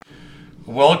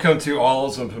Welcome to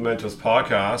Olives and Pimentos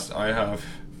podcast. I have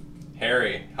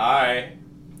Harry, hi.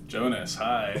 Jonas,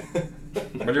 hi.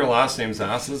 what are your last names,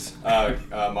 asses?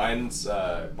 Mine's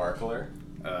Barkler.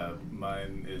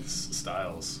 Mine is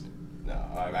Styles. No,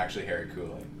 I'm actually Harry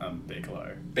Cooling. I'm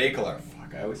Bakelar. Bakelar.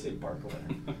 Fuck, I always say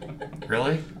Barkler.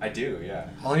 Really? I do, yeah.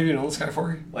 How long have you known this guy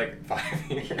for? Like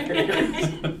 5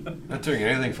 years. Not doing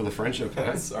anything for the friendship,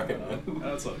 huh? Sorry, man.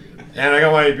 That's all good. And I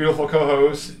got my beautiful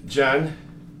co-host, Jen.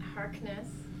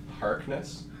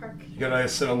 Harkness? You gotta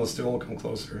sit on the stool and come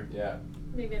closer. Yeah.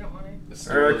 Maybe I don't want to. The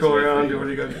stool Alright, is cool, right for around. you. Do what do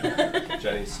you gotta do?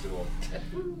 Jenny's stool.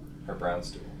 Her brown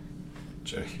stool.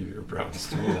 Jenny, your brown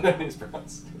stool. Jenny's brown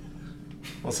stool.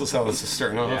 That's just how this is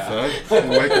starting off, Yeah.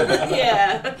 Wicked.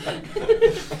 Yeah.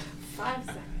 5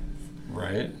 seconds.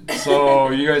 Right. So,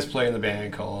 you guys play in the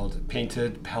band called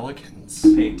Painted Pelicans.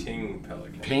 Painting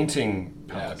Pelican. Painting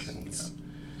Pelicans.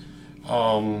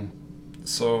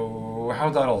 So,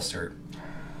 how'd that all start?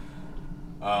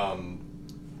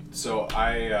 So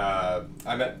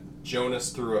I met Jonas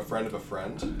through a friend of a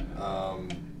friend,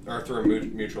 or through a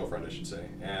mutual friend, I should say,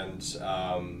 and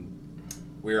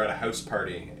we were at a house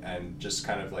party and just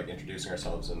kind of like introducing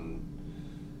ourselves and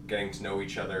getting to know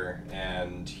each other,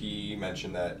 and he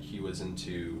mentioned that he was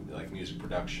into like music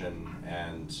production,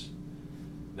 and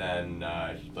then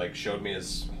he like showed me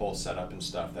his whole setup and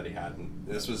stuff that he had, and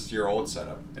this was your old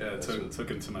setup. Yeah, took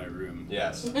him to my room.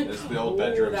 Yes, it's the old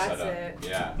bedroom that's setup. it.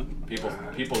 Yeah,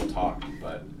 people talk,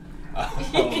 but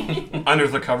Under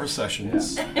the cover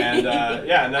sessions. and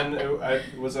and then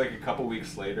it was like a couple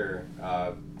weeks later.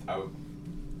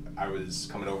 I was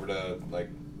coming over to like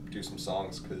do some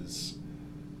songs because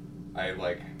I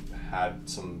like had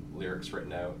some lyrics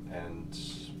written out and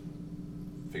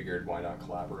figured why not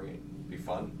collaborate? It'd be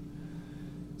fun.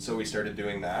 So we started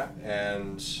doing that,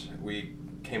 and we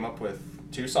came up with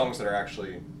 2 songs that are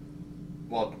actually,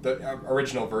 well, the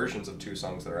original versions of 2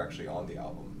 songs that are actually on the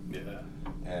album. Yeah.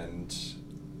 And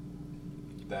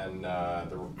then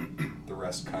the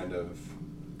rest kind of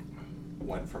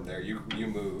went from there. You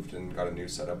moved and got a new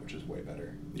setup, which is way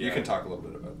better. You Yeah. can talk a little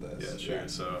bit about this. Yeah, sure.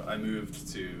 So I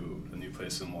moved to a new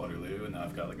place in Waterloo, and now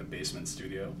I've got like a basement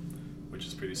studio, which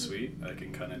is pretty sweet. I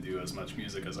can kind of do as much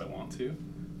music as I want to.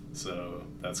 So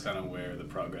that's kind of where the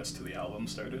progress to the album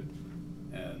started.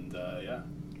 And yeah.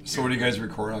 So what do you guys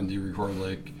record on? Do you record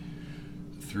like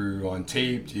through on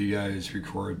tape? Do you guys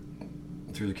record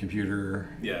through the computer?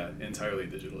 Yeah, entirely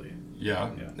digitally.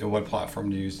 Yeah. Yeah. And what platform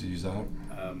do you use to use that?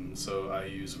 So I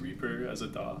use Reaper as a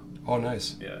DAW. Oh,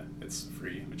 nice. Yeah, it's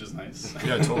free, which is nice.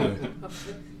 Yeah, totally.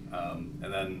 And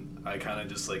then I kind of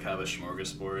just like have a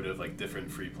smorgasbord of like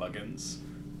different free plugins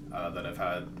that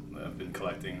I've been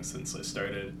collecting since I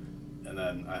started. And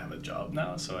then I have a job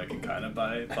now, so I can kind of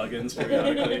buy plugins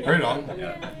periodically. Right on.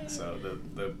 Yeah. So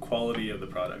the quality of the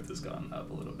product has gone up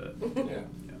a little bit.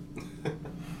 Yeah.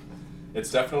 It's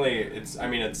definitely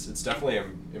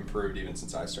improved even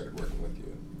since I started working with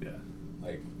you. Yeah.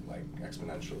 Like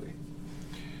exponentially.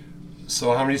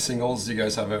 So how many singles do you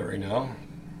guys have out right now?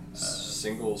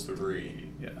 Singles 3.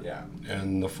 Yeah. Yeah.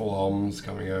 And the full album's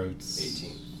coming out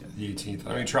 18. The 18th.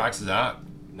 How many tracks is that?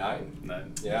 9.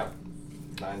 9. Yeah. 9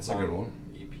 That's a song good one.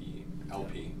 EP.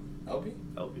 LP. LP?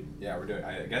 LP. Yeah, we're doing.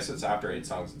 I guess it's after 8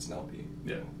 songs. It's an LP.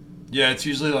 Yeah. Yeah, it's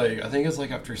usually like, I think it's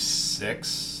like after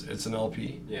 6, it's an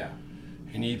LP. Yeah.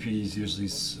 An EP is usually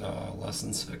less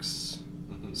than 6.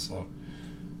 Mm-hmm. So,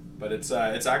 But it's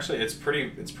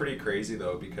pretty crazy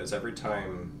though, because every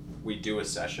time we do a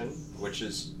session, which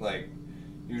is like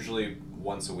usually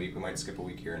once a week, we might skip a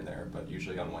week here and there, but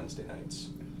usually on Wednesday nights,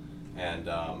 and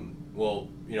we'll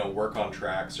work on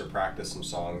tracks or practice some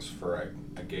songs for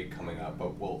a gig coming up,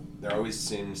 but there always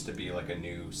seems to be like a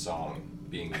new song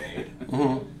being made.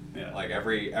 mhm. Yeah. Like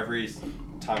every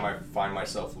time I find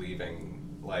myself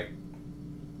leaving, like,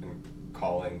 and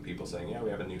calling people saying, yeah, we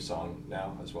have a new song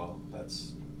now as well.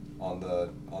 That's on the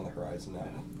horizon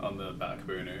now. On the back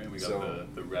burner, and we got So-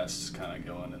 the rest kind of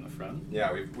going in the front.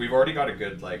 Yeah, we've already got a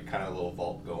good like kind of little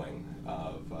vault going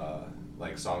of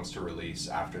like songs to release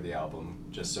after the album,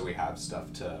 just so we have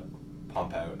stuff to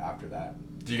pump out after that.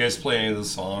 Do you guys play any of the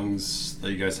songs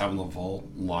that you guys have in the vault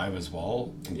live as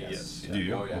well? Yes. Do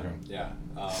you? Oh yeah. Okay. Yeah.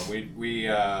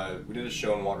 We did a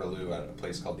show in Waterloo at a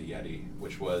place called the Yeti,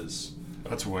 which was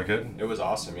That's wicked. it was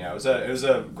awesome. Yeah, it was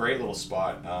a great little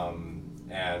spot,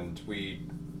 and we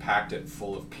packed it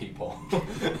full of people,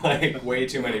 like way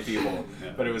too many people.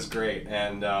 Yeah. But it was great,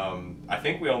 and I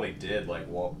think we only did like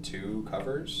 2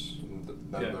 covers.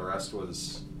 Then the rest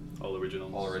was All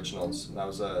originals. all originals. That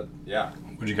was yeah.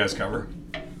 What'd you guys cover?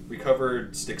 We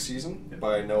covered Stick Season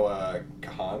by Noah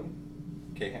Kahan.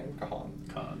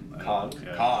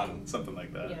 Con. Something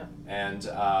like that. Yeah. And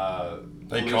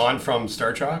Like Khan from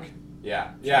Star Trek?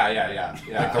 yeah.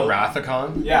 Like the Wrath of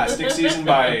Khan? Yeah, Stick Season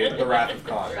by The Wrath of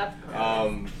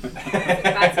Khan.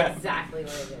 That's exactly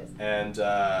what it is. And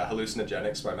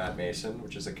Hallucinogenics by Matt Mason,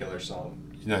 which is a killer song.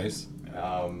 Nice.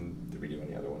 Did we do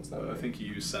any other ones that I way? think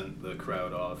you sent the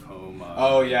crowd off home.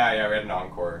 Oh yeah, we had an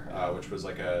encore, which was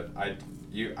like I've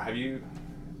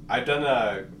done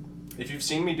a. If you've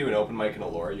seen me do an open mic in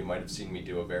Allure, you might have seen me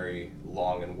do a very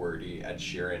long and wordy Ed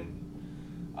Sheeran,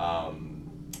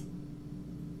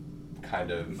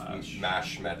 kind of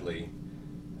mash medley,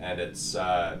 and it's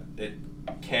it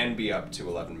can be up to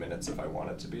 11 minutes if I want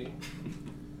it to be.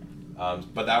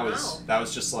 But that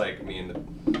was just like me and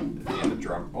the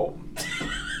drum. Oh.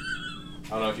 I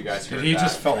don't know if you guys heard Did he that,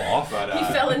 just fell off? But, He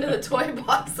fell into the toy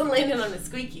box and landed on a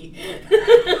squeaky. So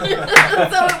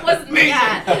it wasn't the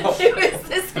cat. It was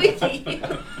the squeaky.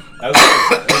 That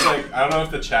was like I don't know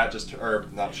if the chat or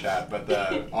not chat, but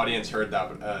the audience heard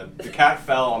that. But the cat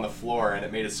fell on the floor and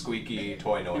it made a squeaky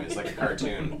toy noise like a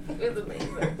cartoon. It was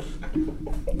amazing.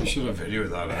 You should have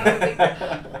videoed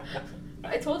that.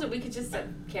 I told you we could just set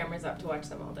cameras up to watch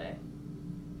them all day.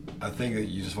 I think that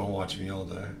you just want to watch me all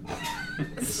day.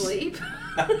 Sleep?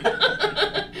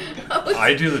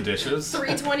 I do the dishes.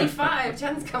 3:25.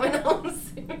 Jen's coming home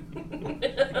soon.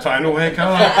 Time to wake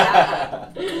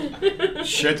up.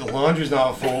 Shit, the laundry's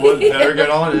not folded. Better get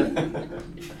on it.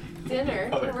 Dinner.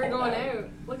 We're going out.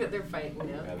 Look at they're fighting now.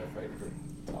 Yeah, they're fighting for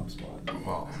top spot.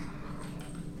 Wow.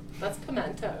 That's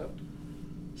Pimento.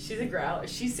 She's a growler.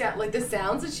 Like the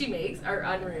sounds that she makes are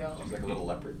unreal. She's like a little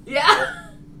leopard. Yeah.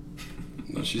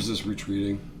 No, she's just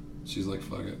retreating. She's like,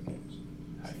 fuck it.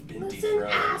 I've been Listen,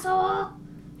 dethroned. asshole.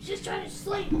 She's trying to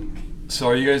sleep. So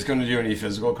are you guys going to do any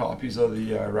physical copies of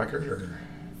the record? Or?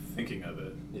 Thinking of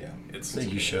it. Yeah. I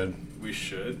think you should. We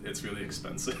should. It's really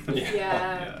expensive.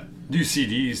 Yeah. Do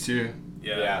CDs too.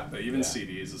 Yeah. But even Yeah.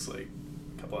 CDs is like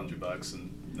a couple $100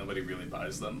 and nobody really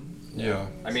buys them. Yeah.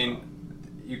 I mean,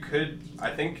 you could. I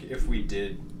think if we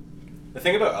did, the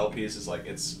thing about LPs is like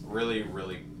it's really,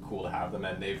 really cool to have them,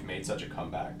 and they've made such a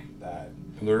comeback that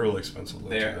They're really expensive.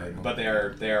 they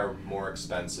are more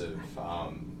expensive.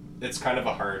 It's kind of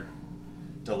a hard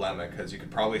dilemma because you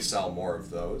could probably sell more of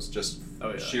those just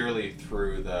sheerly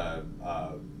through the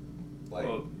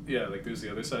Well, yeah, like there's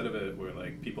the other side of it where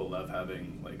like people love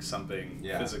having like something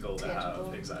physical to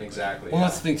Tangible. have. Exactly. Well,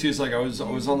 that's the thing too. Is like I was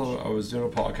doing a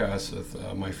podcast with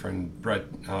my friend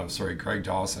Greg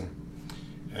Dawson,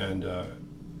 and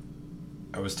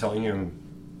I was telling him,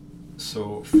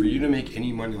 so for you to make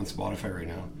any money on Spotify right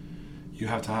now, you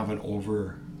have to have an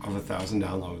over of 1,000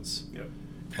 downloads. Yep.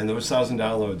 And those 1,000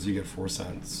 downloads, you get 4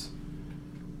 cents.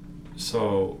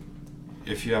 So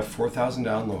if you have 4,000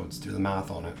 downloads, do the math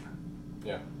on it.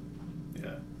 Yeah.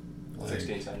 Yeah. Like,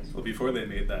 16 cents. Well, before they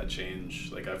made that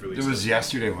change, like I've released. it was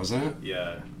yesterday, wasn't it?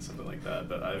 Yeah, something like that.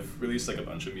 But I've released like a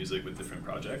bunch of music with different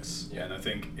projects. Yeah. And I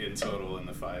think in total, in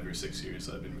the 5 or 6 years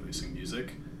I've been releasing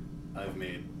music, I've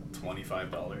made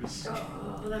 $25.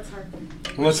 Oh, that's hard.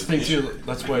 Well, that's the thing too.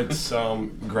 That's what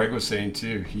Greg was saying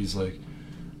too. He's like,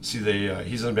 see,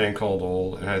 he's in a band called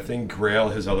Old, and I think Grail,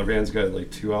 his other band's got like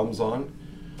 2 albums on,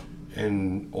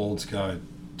 and Old's got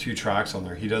 2 tracks on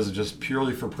there. He does it just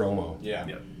purely for promo. Yeah.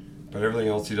 Yep. But everything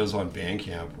else he does on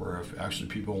Bandcamp, where if actually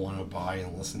people want to buy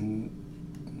and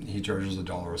listen, he charges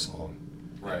 $1 a song,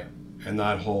 Right. and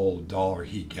that whole $1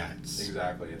 he gets.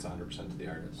 Exactly. It's 100% to the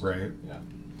artist. Right. Yeah.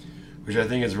 Which I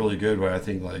think is really good. But I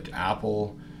think like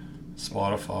Apple,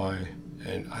 Spotify,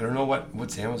 and I don't know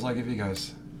what's Amazon give you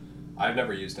guys. I've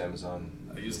never used Amazon.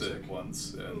 I used Music. it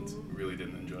once and really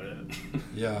didn't enjoy it.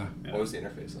 Yeah. Yeah. What was the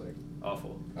interface like?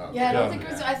 Awful. Oh, Yeah, I don't Yeah. think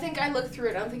it was. I think I looked through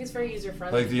it. I don't think it's very user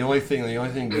friendly. Like the only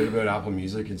thing good about Apple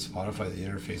Music and Spotify, the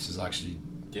interface is actually,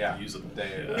 Yeah. Usable.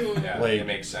 Yeah. Like, it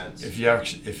makes sense. if you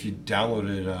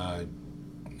downloaded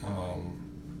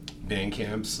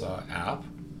Bandcamp's app,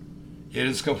 it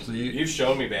is complete. You've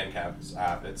shown me Bandcamp's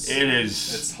app. It's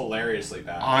hilariously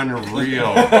bad.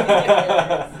 Unreal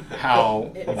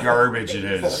how It is. garbage it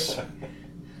is.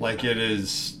 Like it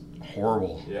is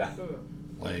horrible. Yeah.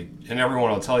 Like, and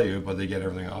everyone will tell you, but they get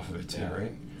everything off of it too, Yeah.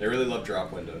 right? They really love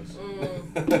drop windows.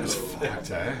 It's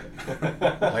fucked, eh?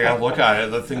 Like I look at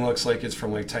it, the thing looks like it's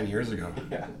from like 10 years ago.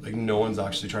 Yeah. Like no one's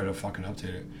actually tried to fucking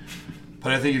update it.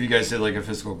 But I think if you guys did like a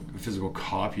physical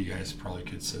copy, you guys probably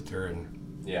could sit there and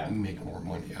Yeah. make more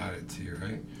money at it too,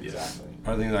 right? Exactly.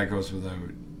 I think that goes with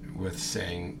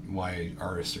saying why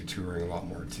artists are touring a lot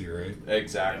more too, right?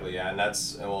 Exactly. Yeah, and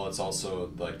it's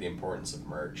also like the importance of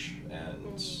merch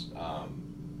and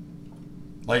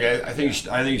Like I think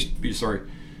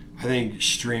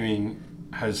streaming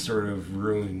has sort of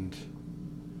ruined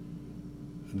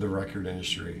the record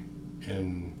industry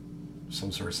in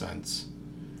some sort of sense.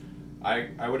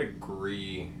 I would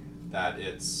agree that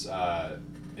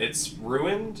it's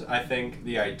ruined, I think,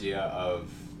 the idea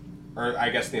of, or I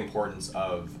guess the importance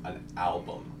of an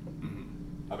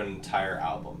album, of an entire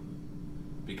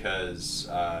album, because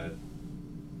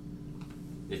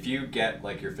if you get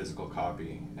like your physical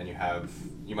copy and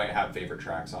you might have favorite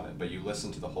tracks on it, but you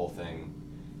listen to the whole thing,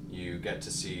 you get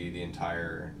to see the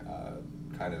entire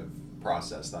kind of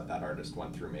process that artist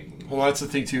went through making. Well, that's the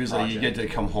thing too, is like you get to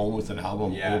come home with an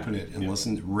album, open it, and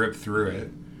listen, rip through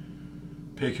it,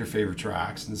 pick your favorite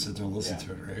tracks, and sit there and listen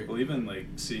to it, right? Well, even like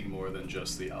seeing more than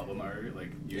just the album art,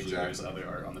 like usually there's other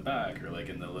art on the back or like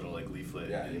in the little like leaflet.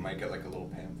 Yeah, you might get like a little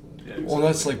pamphlet. Yeah, Well,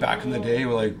 that's like back in the day,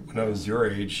 like when I was your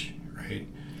age, right?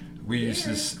 We used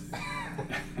to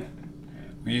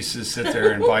sit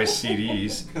there and buy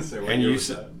CDs, and you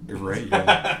said, right?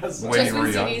 Yeah. Just When you when were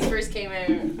young. CDs first came out.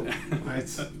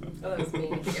 It's- Oh, that was me.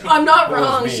 I'm not That was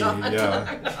wrong, me, Sean.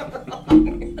 yeah. I'm not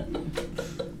wrong.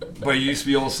 But you used to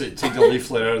be able to take the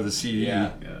leaflet out of the CD,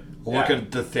 Yeah. look at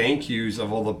the thank yous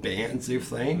of all the bands they've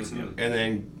thanked, Mhm. and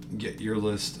then get your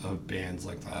list of bands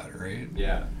like that, right?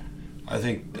 Yeah. I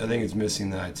think it's missing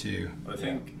that too. I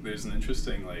think there's an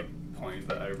interesting like point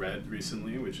that I read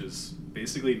recently, which is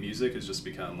basically music has just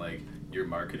become like your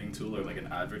marketing tool or like an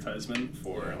advertisement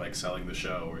for like selling the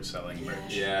show or selling merch.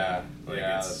 Yeah. Like,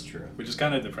 Yeah, it's- that's true. Which is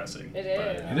kind of depressing. It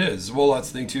is. It is. Well, that's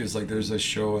the thing too. Is like there's a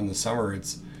show in the summer.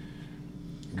 It's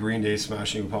Green Day,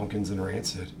 Smashing Pumpkins, and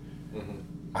Rancid. Mm-hmm.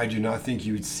 I do not think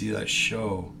you would see that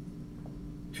show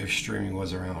if streaming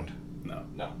was around, No.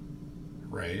 No.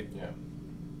 right? Yeah.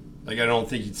 Like I don't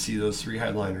think you'd see those three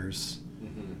headliners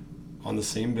Mm-hmm. on the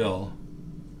same bill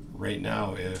right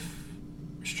now if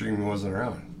streaming wasn't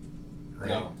around, right?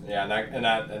 No. Yeah, and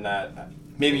that.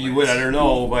 Maybe you would. I don't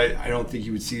know, but I don't think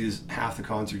you would see half the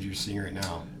concerts you're seeing right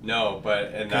now No,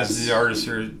 but because that's the artists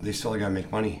they still gotta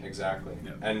make money. exactly.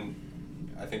 Yeah. And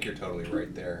I think you're totally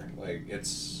right there. Like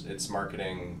it's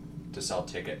marketing to sell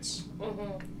tickets.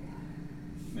 Mhm.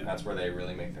 Yeah. That's where they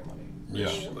really make their money. Yeah.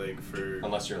 Like for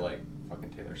Unless you're like fucking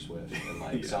Taylor Swift and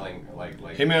like Yeah. selling like.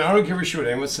 Hey man, I don't give a shit what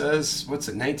anyone says. What's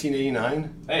it?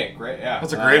 1989. Hey, great. Yeah.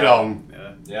 That's a great album.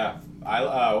 yeah. Yeah.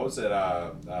 What was it?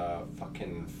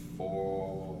 Fucking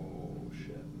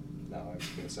shit. No, I'm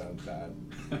gonna sound bad.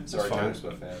 Sorry, fine. Taylor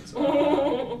Swift fans.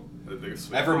 The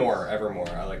biggest Evermore.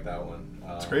 I like that one.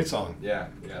 It's a great song. Yeah.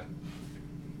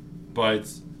 But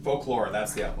Folklore.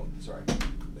 That's the album. Sorry.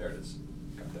 There it is.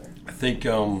 Got there. I think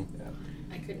Yeah.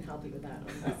 I couldn't help you with that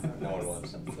one. No one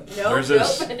was. No, There's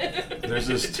nope. there's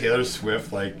this Taylor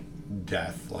Swift like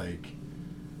death like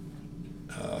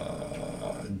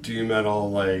doom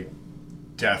metal like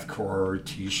deathcore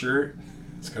T-shirt.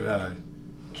 It's got a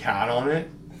cat on it.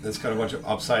 It's got a bunch of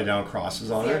upside down crosses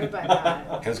on See, I would it, buy that.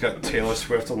 and it's got Taylor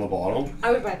Swift on the bottom.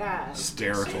 I would buy that.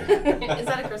 Hysterical. Is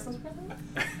that a Christmas present?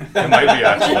 It might be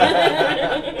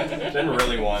actually. Jen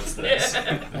really wants this.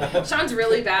 Sean's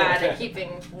really bad at keeping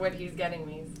what he's getting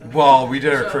me. So. Well, we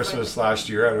did our Sure, Christmas last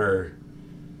year at our.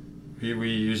 We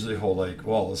usually hold like,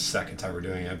 well, the second time we're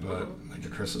doing it, but like a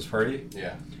Christmas party.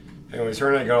 Yeah. Anyways, her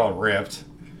and I got all ripped.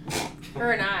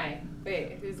 Her and I.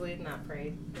 Wait, who's leading that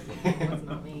parade? It was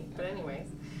not me. But anyways.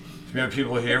 We had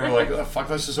people here who were like, oh, fuck,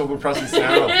 let's just open presents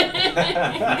now.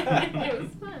 It was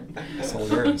fun. It's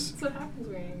hilarious. That's what happens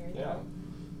when you're here. Yeah.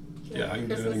 Yeah, I can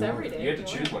do Christmas anything every more. day. You get to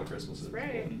if choose want. when Christmas is.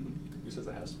 Right. Who says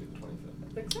it has to be the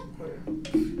 25th?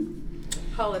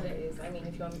 Exactly. Holidays. I mean,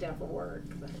 if you want me down for work.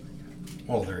 Then.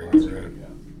 Well, there you go. Right. Yeah.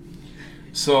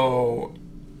 So,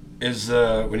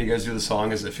 when you guys do the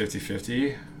song, is it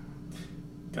 50-50?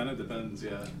 Kind of depends,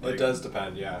 yeah. It does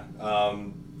depend, yeah.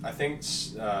 I think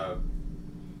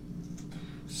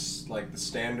like the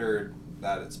standard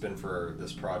that it's been for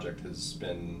this project has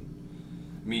been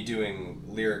me doing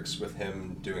lyrics with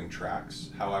him doing tracks.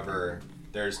 However,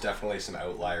 there's definitely some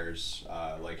outliers.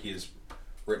 Like he's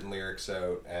written lyrics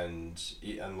out and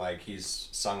like he's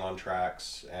sung on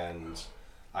tracks, and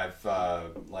I've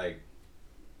like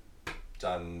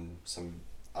done some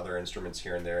other instruments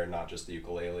here and there, not just the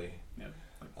ukulele. Yeah.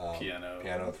 Like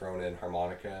piano. Thrown in,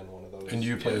 harmonica, and one of those. And do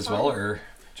you play as well, or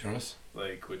Jonas?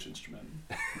 Like which instrument?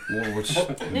 Well, which do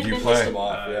you List play? them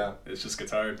off, yeah. It's just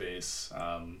guitar, bass.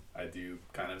 I do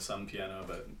kind of some piano,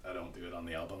 but I don't do it on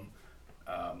the album.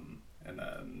 And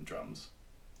then drums.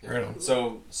 Right on.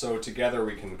 So together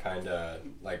we can kind of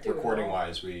like Do it recording all.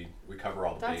 wise we cover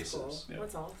all the That's bases. cool. Yeah.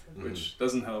 That's awesome. Which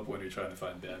doesn't help when you're trying to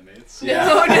find bandmates. Yeah.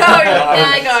 No,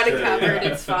 I got it covered.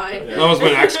 It's fine. Yeah. That was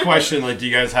my next question. Like, do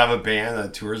you guys have a band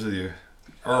that tours with you,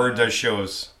 or does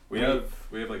shows? We have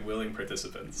We have like willing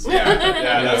participants. Yeah,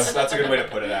 that's a good way to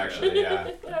put it, actually.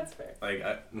 Yeah. That's fair. Like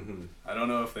I don't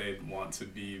know if they want to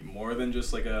be more than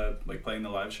just like playing the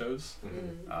live shows.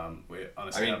 We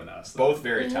honestly haven't asked them. Both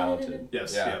very talented.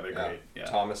 Yes, yeah, they're great. Yeah.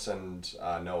 Thomas and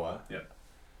Noah. Yeah.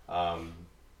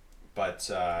 But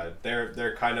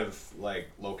they're kind of like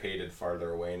located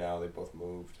farther away now. They both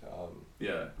moved.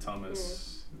 Yeah,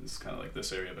 Thomas is kind of like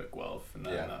this area of Guelph, and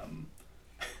then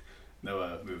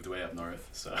Noah moved way up north.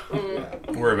 So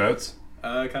Whereabouts?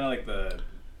 kind of like the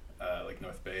like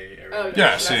North Bay area. Oh,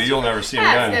 Yeah, so you'll never see him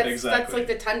again. That's like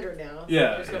the tundra now.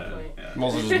 Yeah, There's no point. yeah. Might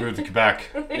as well just move to Quebec,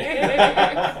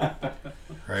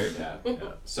 right? Yeah.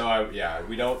 So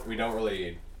we don't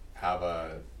really have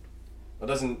a. It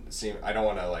doesn't seem. I don't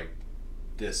want to like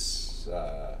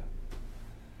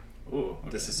Ooh, okay.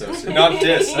 disassociate. Not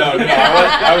dis. No.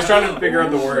 I was trying to figure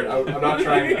out the word. I'm not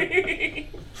trying to.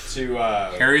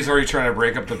 Harry's already trying to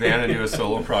break up the band and do a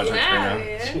solo project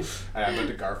right Yeah. I'm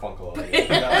into Garfunkel. Again.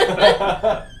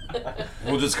 now.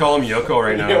 We'll just call him Yoko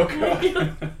right now.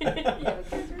 Yoko.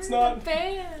 It's not-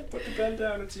 bad. Put the gun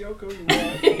down. It's Yoko. You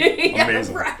want.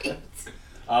 Amazing. Right.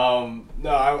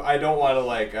 No, I don't want to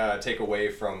like take away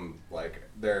from like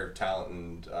their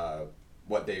talent and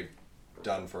what they've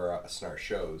done for us in our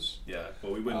shows. Yeah,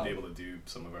 well, we wouldn't be able to do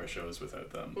some of our shows without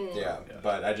them. Yeah,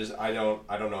 but I don't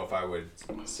know if I would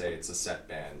say it's a set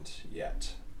band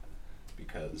yet,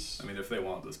 because I mean, if they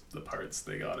want the parts,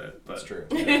 they got it. But that's true.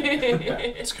 Yeah.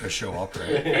 It's gonna show up,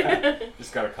 right?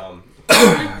 Just gotta come.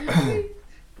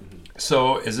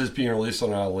 So, is this being released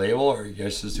on a label, or are you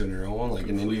guys just doing your own one, like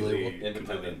an indie label? Completely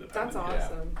Independent. That's yeah.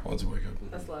 awesome. Oh, it's wicked.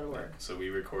 That's a lot of work. So we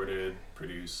recorded,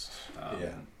 produced,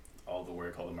 Yeah. all the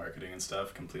work, all the marketing and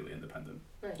stuff, completely independent.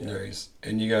 Right. Nice.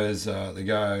 And you guys, the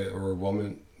guy or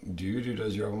woman, dude who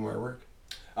does your album artwork?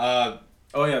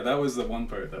 Oh yeah, that was the one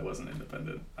part that wasn't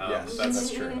independent. Yes,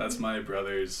 that's true. That's my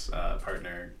brother's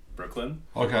partner, Brooklyn.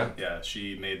 Okay. Yeah,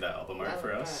 she made that album art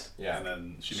for us. Yeah. And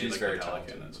then she She's made like very the talented.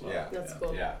 Pelican as well. Yeah. That's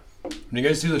cool. Yeah. When you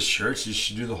guys do the shirts, you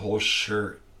should do the whole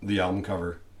shirt, the album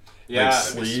cover. Yeah. Like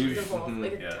that'd be sleeve. The whole,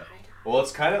 like a Yeah. tie-dye. Well,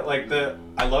 it's kind of like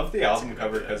I love the That's a album good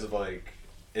cover idea. because of like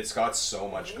it's got so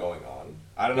much going on.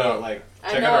 I don't know, like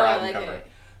I check know, out our I album like cover. it.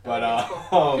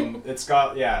 But it's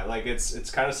got like it's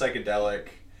kind of psychedelic.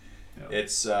 Yeah.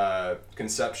 It's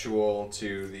conceptual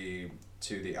to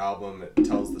the album. It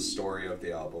tells the story of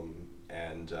the album,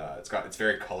 and it's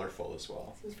very colorful as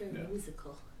well. Seems very Yeah.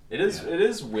 whimsical. It is Yeah. it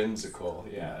is whimsical.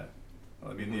 Yeah,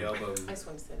 Well, I mean, the album. I just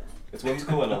want to say that. it's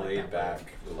whimsical in a I like that laid back,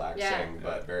 relaxing, Yeah.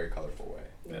 but very colorful way.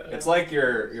 Yeah. It's like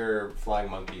your Flying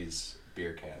Monkeys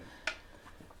beer can.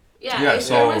 Yeah, if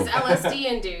so- there was LSD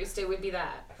induced, it would be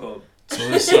that. Well, So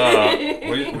this,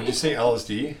 would you say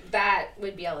LSD? That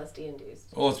would be LSD induced.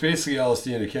 Well, it's basically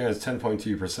LSD in a can. It's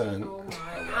 10.2%. Oh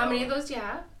my. How many of those do you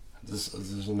have? There's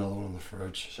another one in the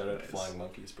fridge. Shout out to Nice. Flying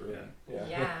Monkeys Brew. Yeah.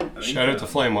 Yeah. I think, Shout out to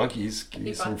Flying Monkeys. Give He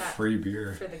me some bought that. free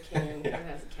beer. For the king Yeah. who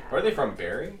has a cat. Where are they from?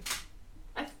 Barrie?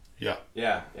 Yeah.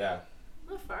 Yeah.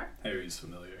 Not far. Harry's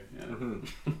familiar. Yeah.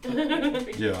 Mm-hmm.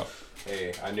 Yeah.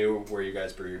 Hey, I knew where you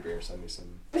guys brew your beer. Send me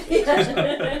some.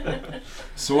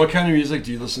 So what kind of music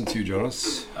do you listen to,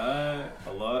 Jonas? A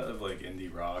lot of like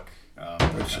indie rock.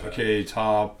 Okay,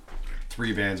 top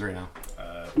 3 bands right now.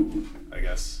 I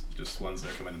guess just ones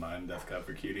that come into mind. Death Cab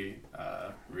for Cutie.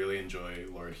 Really enjoy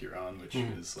Lord Huron, which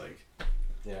is like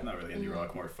Yeah. not really indie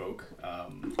rock, more folk.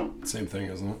 Same thing,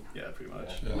 isn't it? Yeah, pretty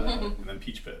much. Yeah. And then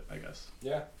Peach Pit, I guess.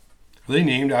 Yeah. Are they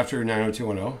named after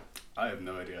 90210? I have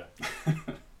no idea.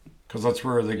 Because that's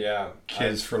where the Yeah.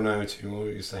 kids from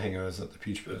 90210 used to hang out, is at the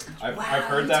Peach Pit. I've Wow,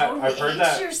 heard you that. totally I've heard aged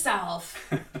that.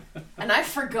 yourself. And I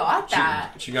forgot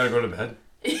that. She gotta go to bed.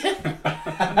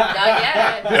 Not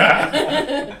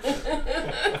yet.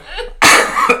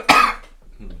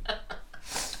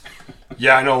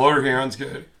 Yeah, I know Lower Huron's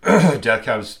good. Death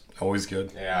Cab's always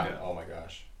good. Yeah. Yeah. Oh my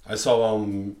gosh. I saw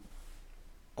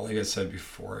like I said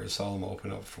before, I saw them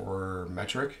open up for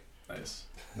Metric. Nice.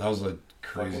 And that was a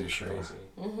crazy Fucking show. crazy.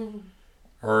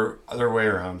 Or other way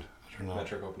around. I don't know.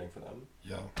 Metric opening for them.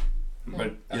 Yeah.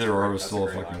 But That's either or, great. it was That's still a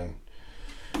a great fucking.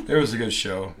 It was a good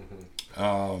show.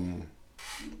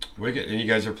 Wicked. And you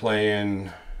guys are playing.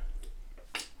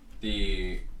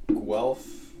 The Guelph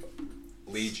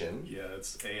Legion Yeah,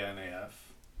 it's ANAF.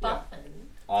 Fun.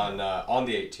 on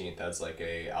the 18th as like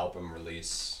a album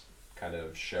release kind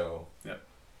of show.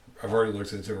 I've already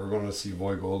looked into it. We're going to see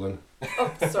Boy Golden.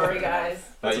 Oh, sorry, guys.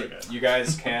 But That's okay. you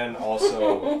guys can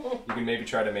also you can maybe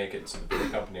try to make it to the beer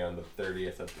company on the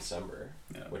 30th of December,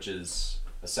 Yeah. which is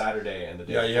a Saturday and the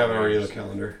day. Yeah, you before have it already on New the Year's.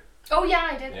 calendar. Oh, yeah,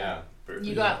 I did. Yeah, Birthday.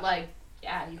 You got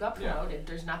you got Yeah. promoted.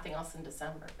 There's nothing else in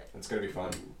December. But it's gonna be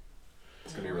fun.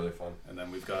 It's gonna be really fun. And then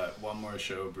we've got one more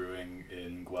show brewing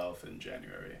in Guelph in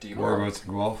January. Whereabouts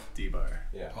in Guelph? D-Bar.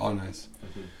 Yeah. Oh, nice.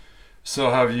 So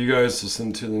have you guys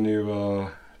listened to the new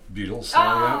Beatles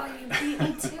song Oh, you beat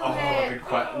me to Oh, it. good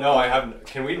question. No, I haven't.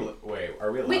 Can we wait?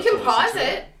 Are we allowed We to can listen pause to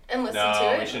it and listen to No,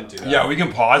 it. we shouldn't do yet? that. Yeah, we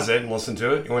can pause it and listen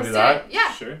to it. You want to do that?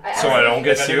 Yeah. Sure. So I don't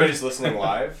get If sued? anybody's listening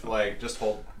live, like, just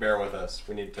bear with us.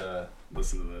 We need to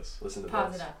Listen to this. listen to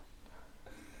Pause this. it up.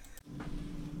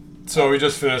 So we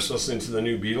just finished listening to the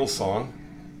new Beatles song.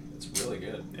 It's really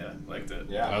good. Yeah, liked it.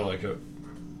 I Yeah. like it.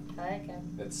 I like it.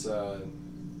 It's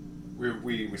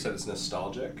we said it's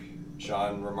nostalgic.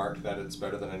 Sean remarked that it's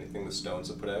better than anything the Stones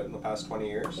have put out in the past 20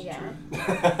 years. Yeah.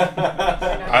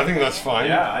 I think that's fine.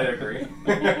 Yeah, I agree.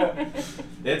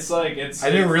 it's. I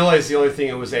didn't realize the only thing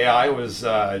it was AI was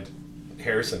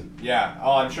Harrison. Yeah.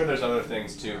 Oh, I'm sure there's other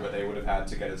things too, but they would have had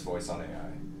to get his voice on AI.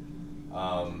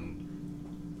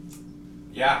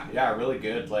 Yeah, really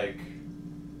good. Like,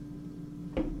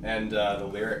 and the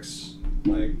lyrics,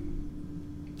 like,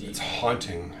 It's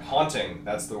haunting. haunting.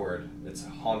 That's the word. It's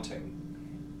haunting.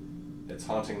 It's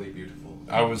hauntingly beautiful.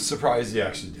 I was surprised he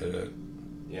actually did it.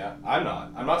 Yeah, I'm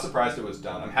not. I'm not surprised it was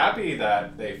done. I'm happy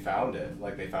that they found it.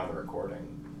 Like, they found the recording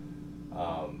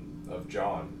of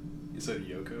John. You said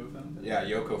Yoko found it? Yeah,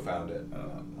 Yoko found it.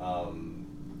 Oh.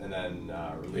 And then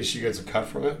At least released. she gets a cut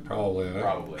from it? Probably. Huh?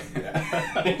 Probably.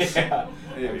 Yeah.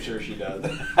 Yeah. I'm sure she does.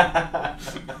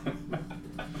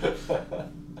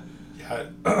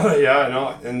 Yeah, yeah,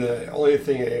 no. And the only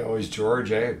thing was George,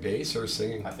 bass or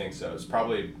singing? I think so. It's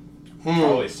probably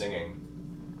Hmm. singing.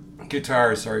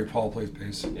 Guitar, sorry, Paul plays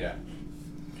bass. Yeah.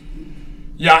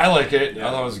 Yeah, I like it. Yeah.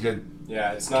 I thought it was good.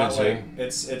 Yeah, it's not Good like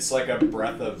sing. it's like a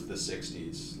breath of the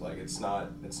 '60s. Like, it's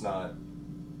not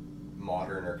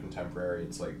modern or contemporary.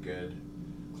 It's like good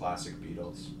classic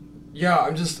Beatles. Yeah,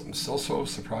 I'm still so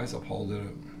surprised that Paul did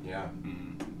it. Yeah.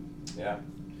 Mm. Yeah.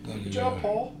 That Good he, job,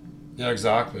 Paul. Yeah,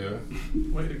 exactly. Yeah.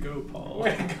 Way to go, Paul.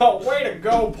 Way to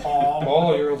go, Paul.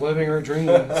 Paul, you're living our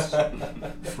dreams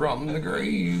from the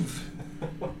grave.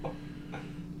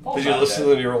 Paul's Did you not listen to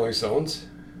dead. the new Rolling Stones?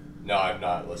 No, I've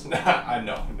not listened. I've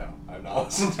not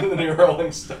listened to the new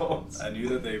Rolling Stones. I knew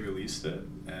that they released it,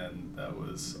 and that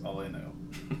was all I know.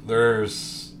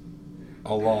 There's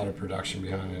a lot of production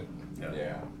behind it.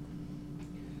 Yeah.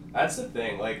 That's the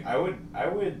thing. Like, I would,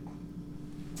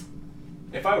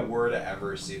 if I were to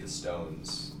ever see the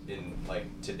Stones in,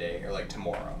 like, today or, like,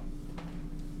 tomorrow,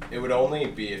 it would only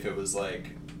be if it was,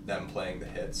 like, them playing the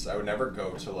hits. I would never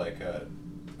go to, like, a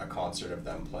concert of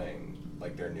them playing,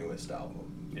 like, their newest album.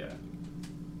 Yeah.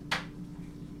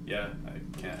 Yeah,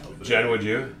 I can't help it. Jen, would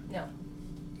you? No,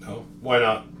 No. Why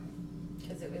not?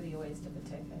 because it would be a waste of a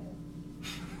ticket.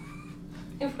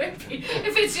 It would be.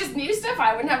 If it's just new stuff,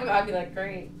 I wouldn't have. I'd be like,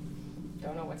 great.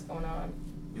 Don't know what's going on.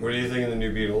 What do you think of the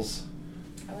new Beatles?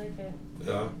 I like it.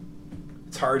 Yeah.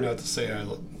 It's hard not to say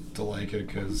to like it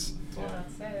because Well,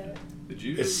 that's it. Did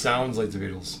you? it sounds like the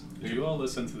Beatles. Did you all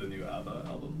listen to the new ABBA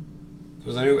album?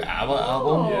 There's a new ABBA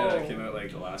album. Oh. Yeah, it came out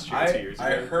like the last year, 2 years ago.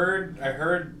 I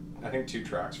heard, I think 2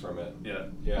 tracks from it. Yeah.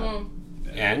 Yeah. Mm.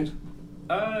 And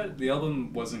The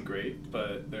album wasn't great,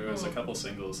 but there was a Mm. couple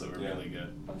singles that were Yeah. really good.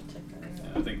 I'll check that out.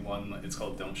 Yeah, I think one, it's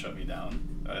called Don't Shut Me Down.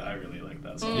 I really like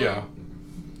that song. Mm. yeah.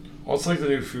 Well, it's like the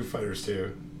new Foo Fighters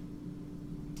too.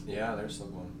 Yeah, there's the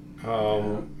one.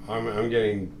 I'm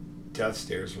getting death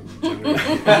stares from Jen.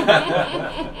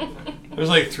 There's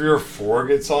like 3 or 4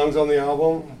 good songs on the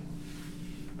album.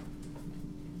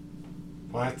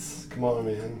 What? Come on,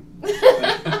 man.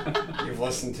 You've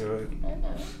listened to it. I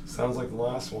know. Sounds like the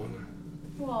last one.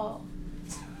 Well,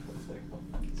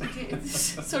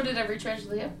 so did every Treasure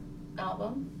Lip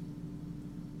album.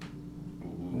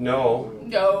 No.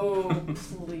 No,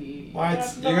 please.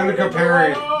 What? You're gonna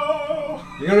compare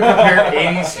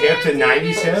 80s hip to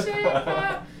 90s hip?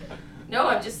 No,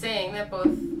 I'm just saying that both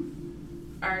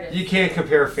artists. You can't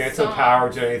compare Phantom Songs.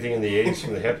 Power to anything in the 80s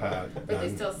from the hip hop. But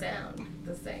they still sound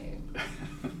the same.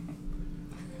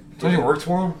 Does it work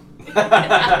tomorrow?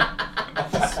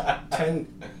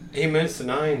 8 minutes to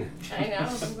 9. I know.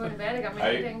 I'm going to bed. I got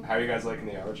my meeting. How are you guys liking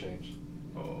the hour change?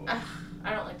 Oh.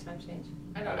 I don't like time change.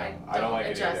 I I don't don't like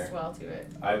it adjust either. well to it.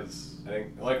 I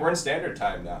think, like, we're in standard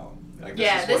time now. Like,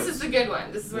 Yeah, what this is it's- the good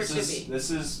one. This is where it should be.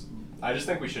 This is. I just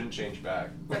think we shouldn't change back.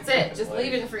 That's it. Just Like,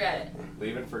 leave it and forget it.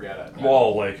 Leave and forget it.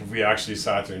 Well, like if we actually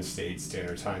sat there and stayed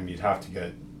standard time, you'd have to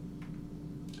get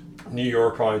New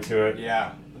York onto it,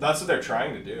 Yeah, that's what they're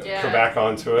trying to do. Yeah. Quebec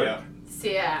onto it. Yeah.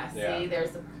 See, Yeah.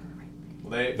 there's the.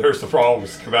 Well, they. There's the problem.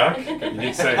 Quebec. You need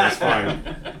to say it's fine.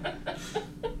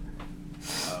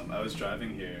 I I was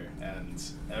driving here, and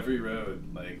every road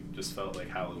like just felt like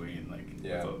Halloween. Like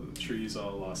Yeah. with all the trees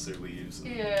all lost their leaves.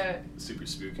 And Yeah. super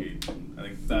spooky. And I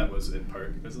think that was in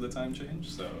part because of the time change.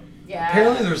 So Yeah.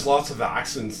 Apparently, there's lots of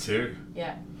accidents too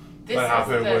Yeah. This that is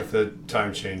happened the- with the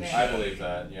time change. Yeah. I believe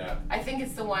that. Yeah. I think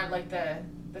it's the one, like the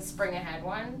spring ahead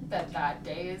one, that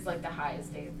day is like the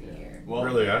highest day of the year. Well,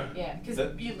 Really, yeah? Yeah, because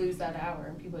you lose that hour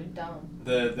and people are dumb.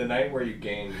 the night where you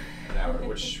gain an hour,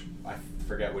 which I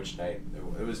forget which night.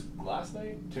 It was last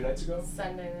night, 2 nights ago.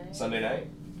 Sunday night.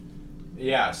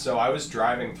 Yeah. So I was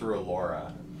driving through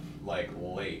Elora, like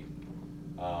late,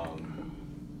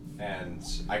 and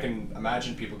I can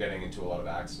imagine people getting into a lot of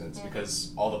accidents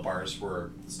because all the bars were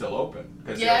still open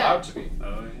because they're allowed to be.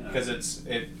 oh yeah. Because it's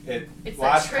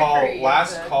last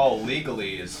call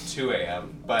legally is 2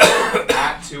 a.m. but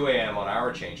at 2 a.m. on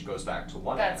hour change goes back to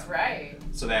 1 a.m. That's right.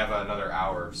 So they have another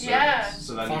hour of service. Yeah.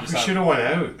 So then Fuck, you we just should have went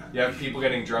out. you have people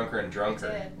getting drunker and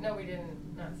drunker. No, we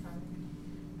didn't. No, it's fine.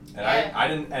 And Yeah. I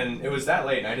didn't, and it was that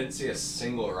late, and I didn't see a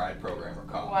single ride program or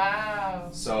cop. Wow.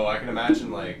 So I can imagine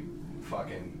like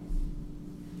fucking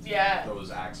Yeah.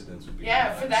 those accidents would be.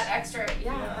 Yeah, for nuts. that extra.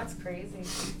 Yeah, Yeah. that's crazy.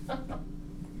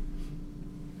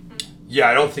 Yeah,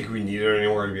 I don't think we need it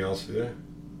anymore, to be honest with you.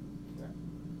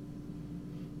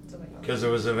 It's a way. Because it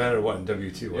was invented, what, in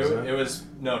W2, wasn't It was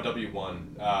no W1.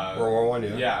 World War One,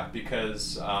 yeah. Yeah,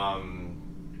 because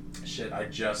shit, I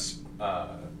just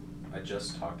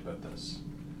talked about this,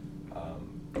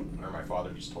 or my father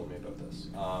just told me about this.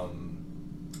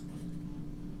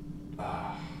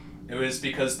 It was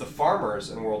because the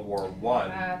farmers in World War One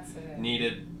That's it.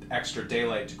 needed extra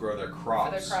daylight to grow their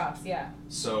crops. For their crops, yeah.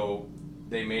 So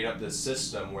they made up this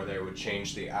system where they would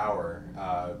change the hour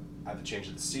at the change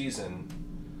of the season,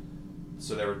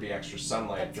 so there would be extra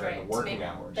sunlight That's during right. the working to make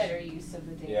hours. Better use of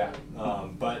the day. Yeah,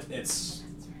 but it's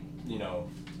That's right.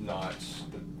 not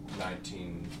the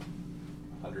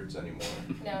 1900s anymore.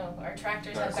 No, our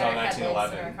tractors No, have it's not better headlights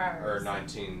 1911 than our cars. or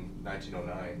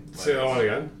 1909. Say that one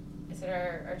again. I said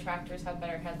our tractors have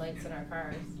better headlights than our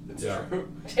cars. It's Yeah. true.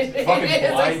 It Fucking is. I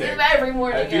see blinding. them every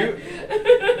morning.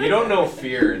 Have you don't know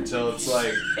fear until it's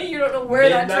like You don't know where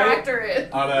that midnight tractor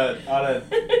is. on a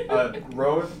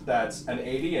road that's an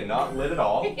 80 and not lit at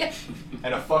all, Yeah.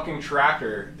 and a fucking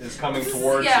tractor is coming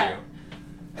towards Yeah. you,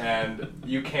 and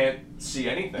you can't see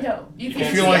anything. No, you You can I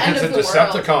can't feel see like the end it's a of the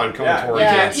Decepticon world. coming Yeah, towards you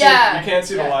you. can't see. Yeah. You can't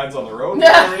see the Yeah. lines on the road.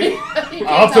 No. Really. You can't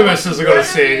Optimus tell is going to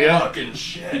save you. Fucking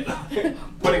shit.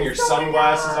 Putting your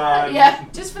sunglasses on. Yeah,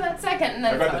 just for that second, and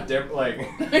then I got it's the on. dip like.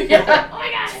 Yeah. Oh my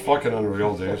god. Fucking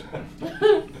unreal, dude.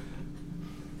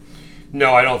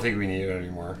 No, I don't think we need it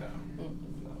anymore.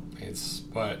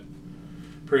 But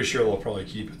pretty sure they'll probably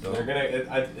keep it though. They're gonna.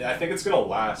 I think it's gonna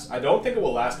last. I don't think it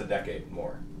will last a decade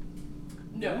more.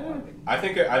 No. I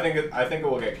think it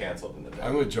will get canceled in the decade.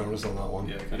 I'm with Jonas on that one.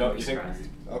 Yeah, You kind don't. of You think? surprised.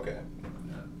 Okay.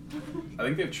 I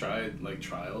think they've tried like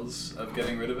trials of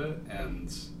getting rid of it,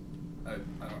 and I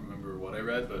don't remember what I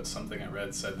read, but something I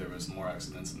read said there was more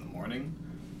accidents in the morning,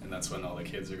 and that's when all the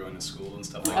kids are going to school and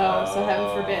stuff like Oh, that. so heaven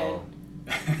forbid.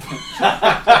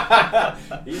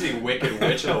 Easy, wicked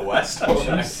witch of the west.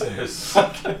 Jesus.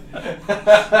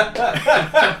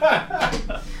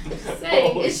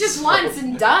 Saying, it's just once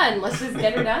and done. Let's just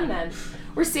get her done then.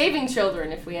 We're saving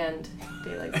children if we end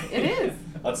daylight. It is.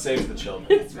 Let's save the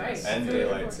children. That's right. And It's really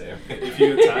daylight important. save. If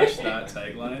you attach that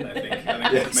tagline, I think Yeah,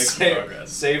 it makes save,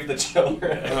 progress. save the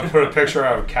children. I'm gonna put a picture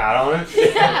of a cat on it.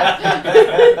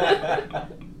 Yeah.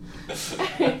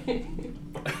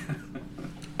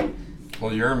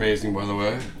 Well, you're amazing, by the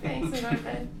way. Thanks, I'm not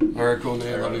bad. All right, cool, Nate.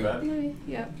 Everyone Love to you. bed?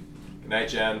 Yep. Good night,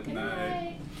 Jen. Good Night.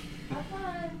 night. Have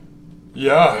fun.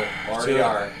 Yeah. Already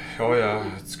are. Oh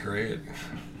yeah, it's great.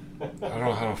 I don't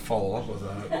know how to follow up with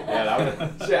that. Yeah,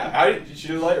 that was. Yeah,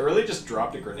 she like really just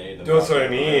dropped a grenade. And That's what I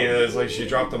mean. It's like she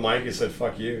dropped the mic and said,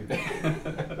 "Fuck you."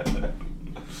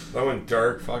 That went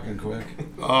dark fucking quick.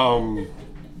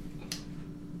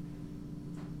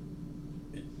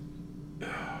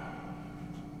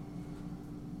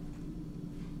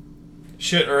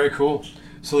 Shit, alright, cool.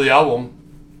 So the album,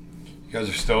 you guys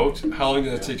are stoked. How long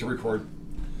did it take to record?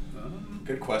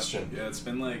 Good question. Yeah, it's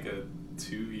been like a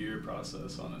 2-year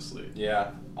process, honestly.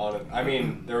 Yeah, on it. I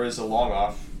mean, there was a long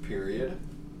off period,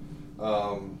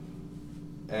 and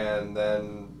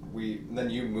then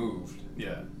you moved.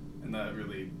 Yeah, and that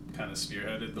really kind of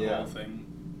spearheaded the Yeah. whole thing.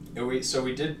 And we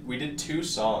did 2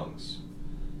 songs,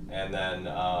 and then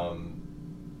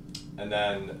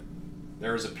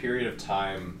there was a period of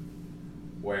time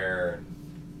where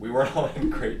we weren't all in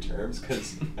great terms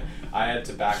because I had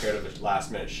to back out of a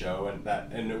last minute show, and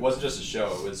it wasn't just a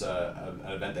show; it was an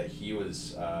event that he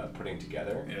was putting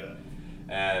together. Yeah.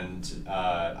 And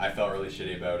I felt really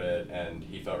shitty about it, and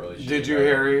he felt really shitty. Did you, about it.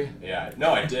 Harry? Yeah.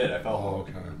 No, I did. I felt. Oh,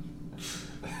 okay.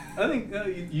 I think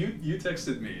you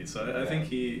texted me, so I think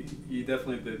he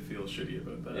definitely did feel shitty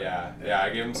about that. Yeah. I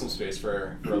gave him some space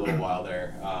for a little while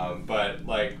there, but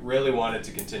like really wanted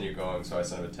to continue going, so I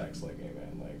sent him a text like, "Hey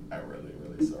man, like I'm really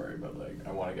sorry, but like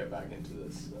I want to get back into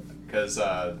this because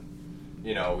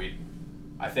you know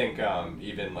I think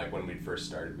even like when we first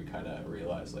started, we kind of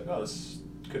realized like, oh, this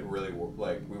could really work.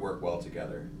 Like we work well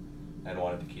together, and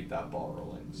wanted to keep that ball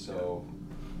rolling. So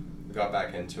we got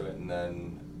back into it, and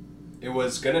then it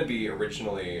was gonna be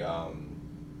originally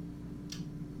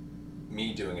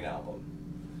me doing an album,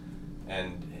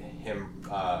 and him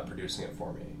producing it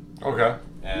for me. Okay.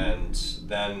 And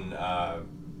then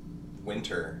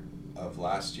winter of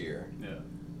last year,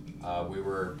 we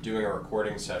were doing a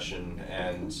recording session,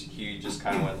 and he just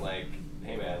kind of went like,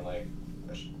 "Hey man, like,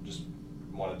 just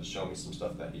wanted to show me some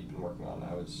stuff that he'd been working on."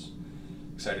 I was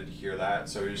excited to hear that,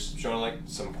 so he was showing like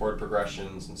some chord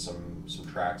progressions and some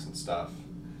tracks and stuff,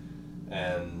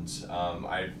 and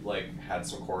I like had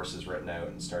some choruses written out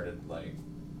and started like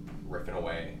riffing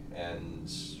away, and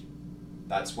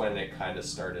that's when it kind of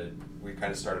started. We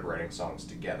kind of started writing songs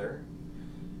together,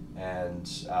 and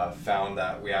found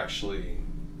that we actually,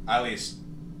 at least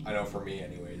I know for me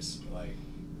anyways, like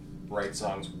write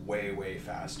songs way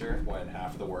faster when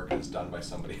half of the work is done by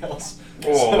somebody else.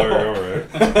 Oh, there you go,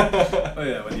 right? Oh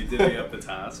yeah, when you divvy up the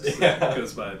tasks, it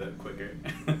goes by a bit quicker.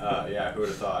 Yeah, who would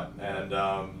have thought? And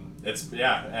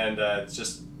it's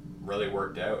just really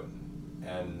worked out,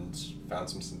 and found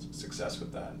some success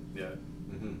with that. Yeah.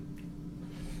 Mm-hmm.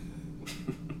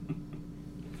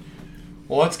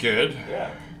 Well, that's good.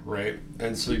 Yeah. Right.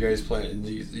 And so you guys play.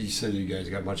 You said you guys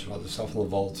got a bunch of other stuff in the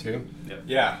vault too.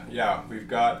 Yeah. We've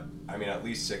got, I mean, at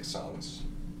least 6 songs.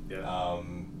 Yeah.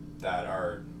 That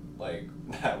are like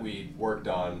that we worked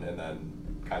on and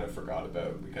then kind of forgot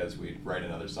about because we'd write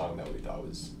another song that we thought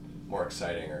was more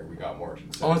exciting, or we got more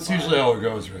excited. Oh, that's usually how it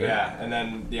goes, right? Yeah, and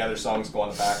then the other songs go on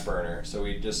the back burner. So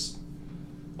we just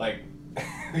like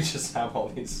we just have all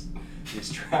these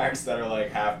tracks that are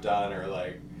like half done or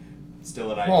like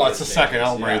still an idea. Well, it's the second stages.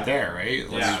 album right there, right?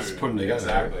 Let's just put them together.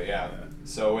 Exactly, yeah.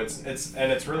 So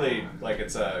it's really like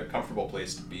it's a comfortable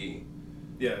place to be.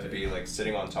 Yeah. To be like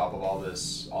sitting on top of all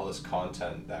this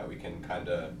content that we can kind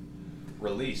of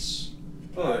release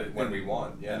when we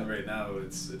want. Yeah. And right now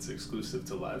it's exclusive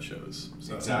to live shows.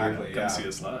 So exactly. Come see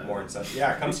us live. More incentive.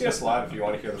 Yeah, come see us live if you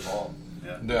want to hear the vault.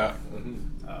 Yeah. Yeah. Mm-hmm.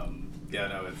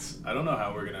 I don't know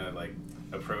how we're gonna like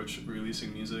approach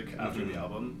releasing music after the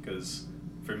album, because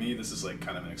for me this is like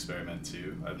kind of an experiment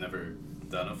too. I've never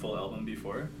done a full album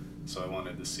before, so I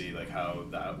wanted to see like how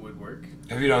that would work.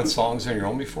 Have you done songs on your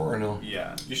own before or no?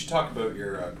 Yeah. You should talk about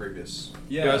your previous.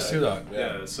 Yeah, let's do that.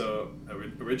 Yeah. So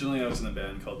originally I was in a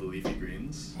band called the Leafy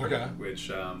Greens. Okay. Which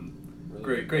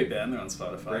Really great band. They're on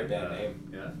Spotify. Great band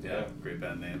name. Yeah. Great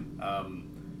band name.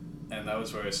 And that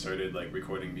was where I started like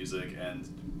recording music and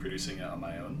producing it on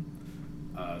my own.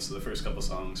 So the first couple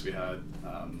songs we had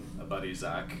a buddy,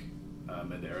 Zach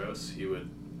Medeiros. He would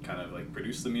kind of like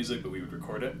produce the music, but we would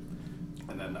record it,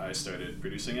 and then I started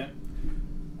producing it.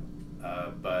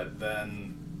 But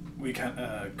then we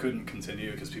couldn't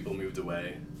continue because people moved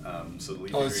away. So the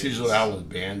Leafy Oh, it's Greens, usually how the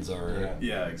bands are. Right?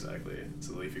 Yeah, exactly.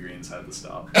 So the Leafy Greens had to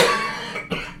stop.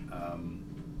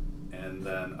 And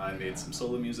then I made some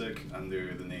solo music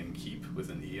under the name Keep with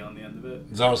an E on the end of it.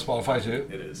 Is that on Spotify too?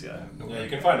 It is, yeah. Yeah, you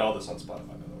can find all this on Spotify,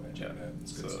 by the way. Check it out.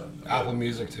 It's good stuff. Apple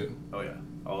Music too. Oh yeah,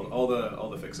 all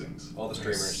the fixings. All the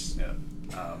streamers. Yeah.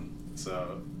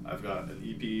 So I've got an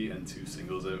EP and 2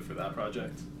 singles out for that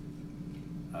project.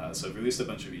 So I've released a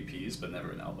bunch of EPs, but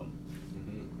never an album.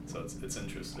 Mm-hmm. So it's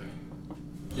interesting.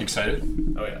 You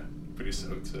excited? Oh yeah, pretty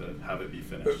stoked to have it be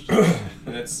finished.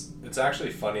 And it's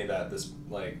actually funny that this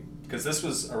like because this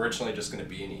was originally just going to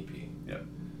be an EP. Yeah.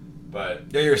 But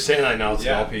Yeah, you're saying that now. It's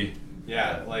Yeah. an LP.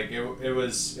 yeah, like it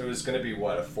was going to be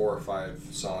what, a 4 or 5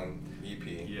 song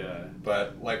EP. Yeah.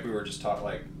 But like we were just talking,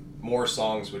 like more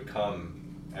songs would come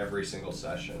every single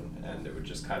session, and it would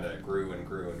just kind of grew and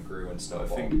I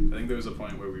snowball. think there was a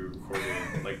point where we recorded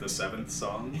like the 7th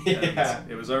song. Yeah. And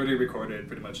it was already recorded,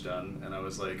 pretty much done, and I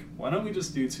was like, why don't we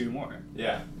just do 2 more?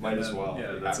 Yeah, might as well.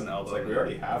 Yeah, We that's have- an album. It's like we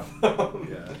already have them.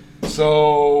 Yeah.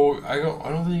 So I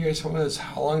don't think you guys told me this.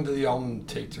 How long did the album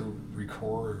take to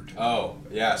record? Oh,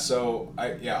 yeah. So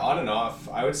on and off.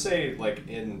 I would say like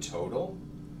in total,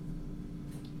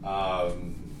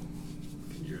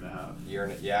 Year and a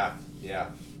half. yeah. Yeah.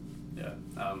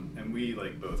 And we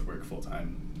like both work full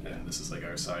time, and this is like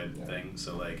our side thing.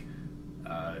 So like,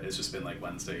 It's just been like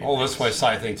Wednesday. Oh, that's my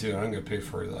side thing too. I'm gonna pay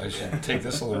for it. I should take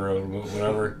this on the road,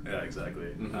 whatever. Yeah, exactly.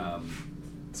 Mm-hmm.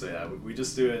 So yeah, we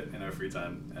just do it in our free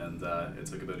time, and it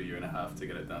took about 1.5 years to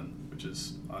get it done, which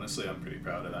is honestly I'm pretty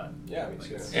proud of that. Yeah, me Like,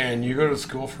 too. And you go to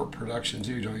school for production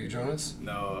too, don't you, Jonas?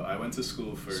 No, I went to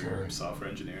school for Sorry. software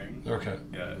engineering. Okay.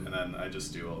 Yeah, and then I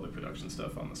just do all the production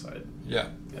stuff on the side. Yeah.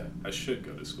 Yeah, I should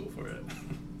go to school for it.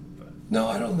 But No,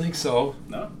 I don't think so.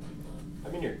 no, I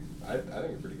mean, I think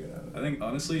you're pretty good at it. I think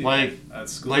honestly, Like, at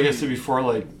school, like I said before,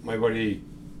 like my buddy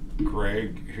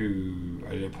Greg, who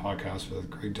I did a podcast with,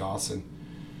 Greg Dawson.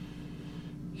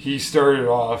 He started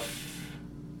off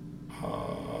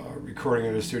recording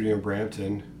in a studio in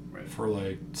Brampton Right. for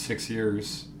like 6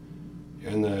 years,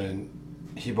 and then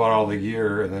he bought all the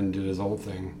gear and then did his own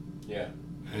thing. Yeah.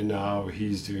 And now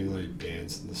he's doing like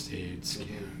bands in the States, Mhm.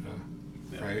 Canada,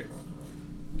 Yeah. right?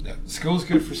 Yeah, school's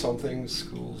good for some things.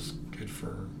 School's good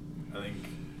for I think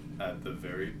at the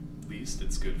very least,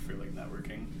 it's good for like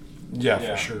networking. yeah,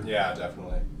 for sure. Yeah,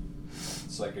 definitely.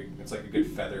 It's like a good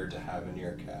feather to have in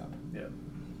your cap. Yeah.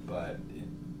 But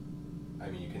I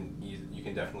mean, you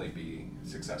can definitely be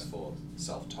successful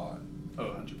self-taught. Oh,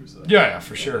 100%. Yeah,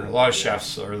 for sure. A lot of Yeah.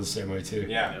 chefs are the same way too.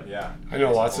 Yeah, Yep. yeah. I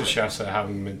know lots of Support. chefs that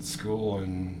haven't been to school,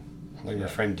 and like my Yeah.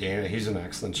 friend Dana, he's an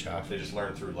excellent chef. They just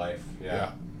learn through life. Yeah.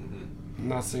 Yeah. Mm-hmm.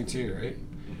 And that's the thing too, right?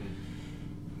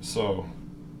 Mm-hmm. So,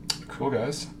 cool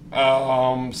guys.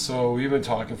 So we've been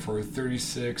talking for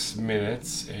 36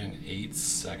 minutes and 8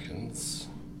 seconds,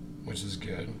 which is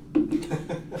good.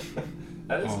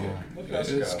 That is Oh, good. Look at us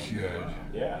it is go. good.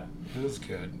 Yeah. It is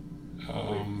good.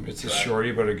 It's a Try.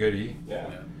 shorty but a goodie. Yeah.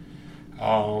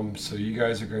 Yeah, So you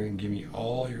guys are going to give me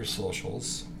all your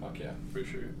socials. Fuck yeah. for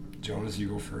sure. Jonas, you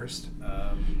go first.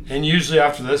 And usually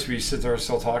after this, we sit there and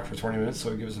still talk for 20 minutes,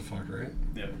 so it gives a fuck, right?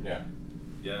 yeah. Yeah.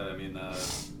 Yeah, I mean,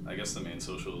 I guess the main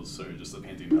socials are just the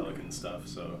Painting Pelicans stuff.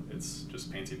 So it's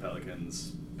just Painting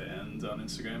Pelicans band on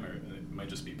Instagram, or it might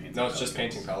just be Painting. No, it's just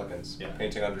Painting Pelicans. Yeah.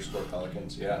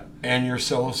 Painting_Pelicans. Yeah. And your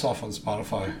solo stuff on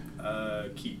Spotify.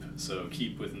 Keep. So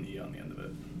keep with an E on the end of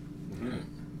it,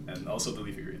 Mm-hmm. and also the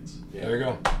leafy greens. Yeah. There you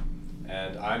go.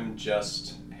 And I'm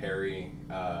just Harry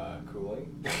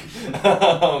Cooling.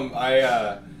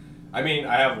 I mean,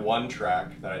 I have one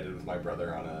track that I did with my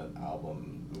brother on an album.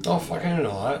 Oh, fuck, I didn't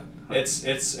know that.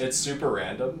 It's super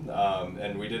random,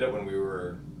 and we did it when we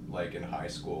were like in high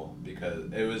school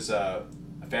because it was a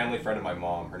family friend of my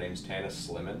mom. Her name's Tanis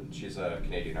Slimmin. She's a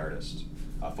Canadian artist,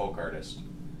 a folk artist,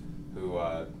 who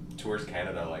tours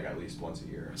Canada like at least once a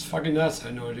year. It's fucking nuts. I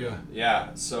had no idea. Yeah,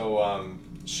 so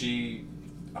she.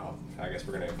 Oh, I guess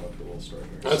we're gonna go through a little story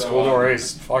here. That's So, cool. No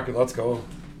worries. Fuck it. Let's go.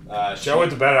 She Joe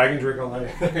went to bed. I can drink all night.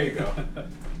 there you go.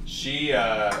 So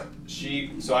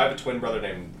I have a twin brother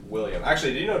named William.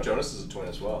 Actually, did you know Jonas is a twin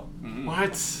as well? Mhm.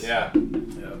 What? Yeah,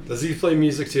 Yeah, Does he play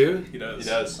music too? he does. he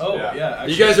does. Oh yeah.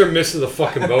 actually, You guys are missing the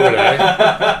fucking boat, eh?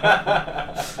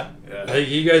 Yeah. Like,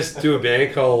 you guys do a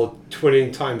band called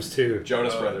Twinning Times 2.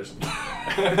 Jonas Brothers.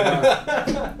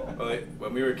 Well,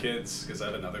 when we were kids, because I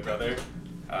have another brother,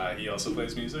 he also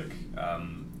plays music,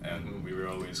 and we were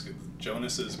always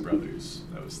Jonas's Brothers.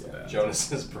 That was the band.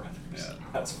 Jonas's Brothers. Yeah.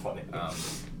 That's funny.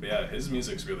 But yeah, his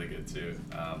music's really good too.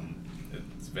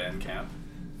 It's Van Camp.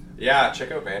 Yeah,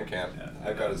 check out Bandcamp. Yeah.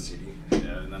 I've got a CD.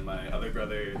 Yeah, and then my other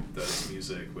brother does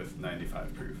music with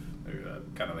 95 Proof. They're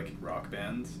kind of like rock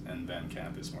band, and Van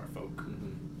Camp is more folk.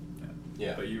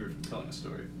 Yeah. But you were telling a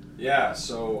story. Yeah,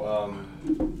 so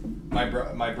my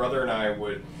brother and I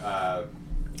would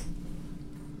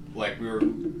we were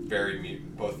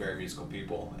both very musical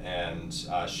people, and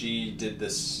she does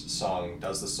this song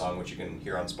which you can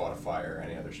hear on Spotify or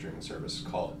any other streaming service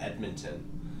called Edmonton,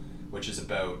 which is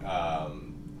about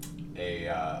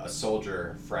a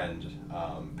soldier friend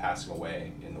passing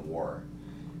away in the war.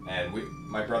 And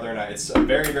my brother and I, it's a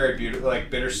very, very beautiful,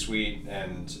 like bittersweet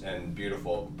and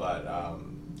beautiful. But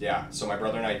yeah, so my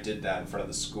brother and I did that in front of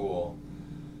the school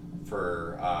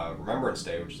for Remembrance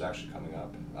Day, which is actually coming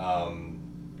up.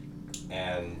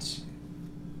 And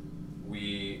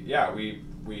we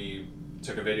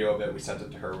took a video of it. We sent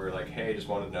it to her. We were like, hey, just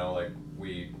wanted to know, like,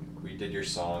 we did your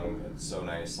song. It's so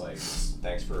nice. Like,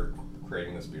 thanks for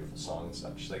creating this beautiful song and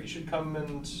stuff. She's like, you should come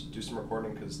and do some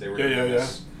recording because they were doing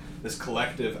this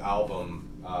collective album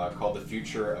called The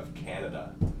Future of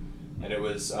Canada, and it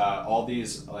was all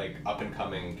these like up and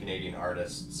coming Canadian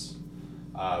artists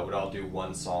would all do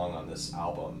one song on this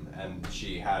album, and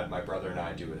she had my brother and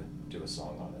I do a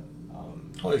song on it.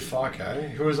 Holy fuck, eh?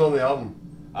 Who was on the album?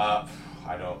 I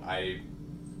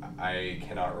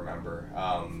cannot remember.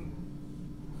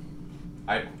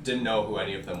 I didn't know who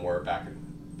any of them were back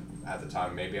at the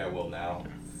time. Maybe I will now,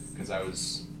 because I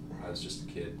was I was just a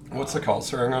kid. What's it called,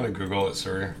 sir? I'm gonna Google it,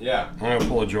 sir. Yeah, I'm gonna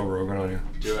pull a Joe Rogan on you.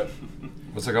 do it.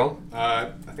 What's it called?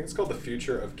 I think it's called The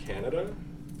Future of Canada.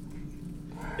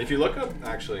 If you look up,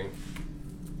 actually,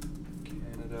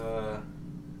 Canada,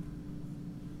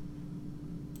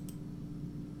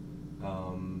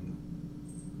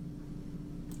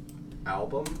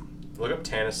 album, look up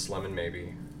Tanis Lemon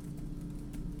maybe.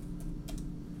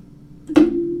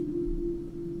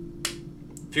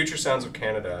 Future Sounds of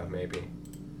Canada, maybe.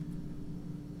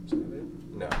 Is that it?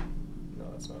 No,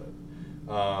 that's not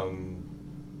it.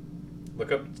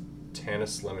 Look up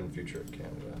Tanis Lemon Future of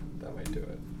Canada. That might do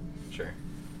it. Sure.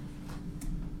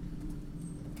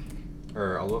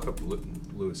 Or I'll look up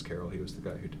Lewis Carroll. He was the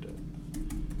guy who did it.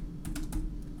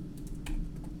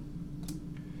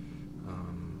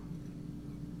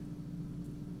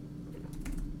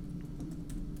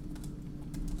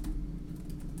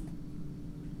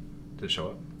 Did it show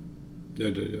up? Yeah,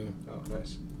 yeah. Oh,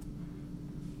 nice.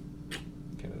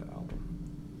 Canada album.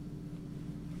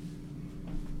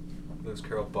 Lewis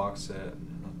Carroll box set.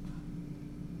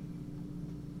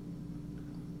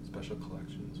 Special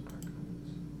collections, archives.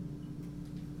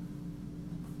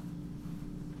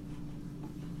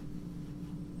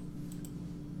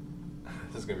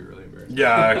 This is gonna be really embarrassing.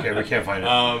 Yeah, okay, we can't find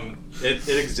it.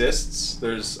 It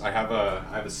exists. I have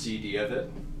a CD of it.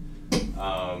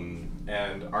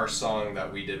 And our song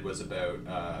that we did was about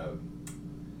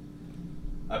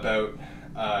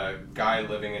a guy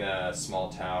living in a small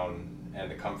town and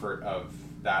the comfort of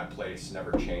that place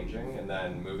never changing, and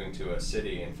then moving to a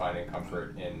city and finding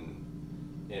comfort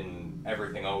in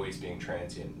everything always being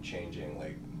transient and changing,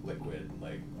 like liquid,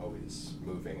 like always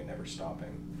moving and never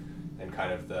stopping, and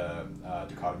kind of the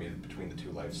dichotomy between the two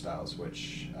lifestyles,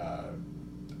 which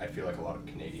I feel like a lot of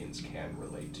Canadians can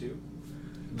relate to.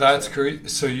 That's great.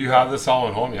 So you have this all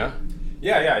at home, yeah?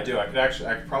 Yeah, I do. I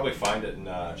could probably find it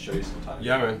and show you sometime.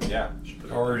 Yeah, man. Yeah.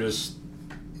 Or just,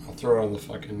 I'll throw it on the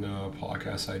fucking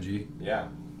podcast IG. Yeah.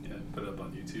 Yeah, put it up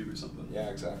on YouTube or something. Yeah,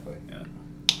 exactly. Yeah.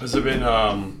 Has it been,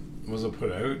 was it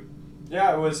put out?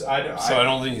 Yeah, it was. So I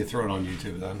don't think you throw it on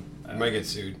YouTube then. You might get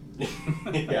sued.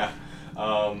 Yeah.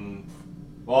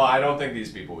 Well, I don't think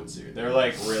these people would sue. They're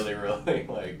like really, really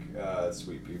like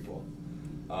sweet people.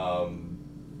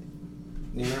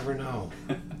 You never know.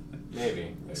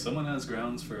 Maybe. Someone has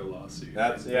grounds for a lawsuit.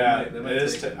 That's They yeah. might It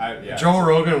is. take Yeah. Joe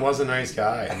Rogan was a nice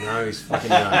guy, and now he's fucking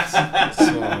nuts.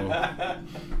 So,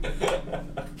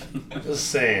 just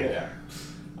saying. Yeah.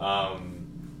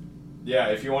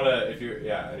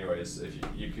 Yeah. Anyways, if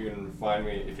you can find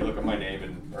me, if you look up my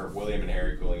name or William and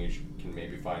Harry Cooling, you can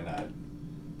maybe find that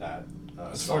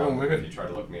That's song fucking wicked. if you try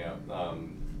to look me up.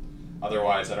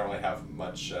 Otherwise, I don't really have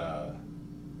much.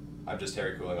 I'm just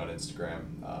Harry Cooling on Instagram,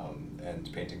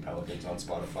 and Painting Pelicans on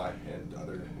Spotify and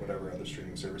whatever other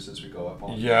streaming services we go up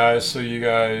on. Yeah, so you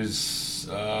guys,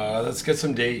 let's get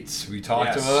some dates. We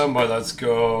talked Yes. about them, but let's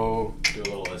go. Do a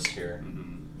little list here. Mm-hmm.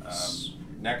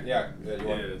 You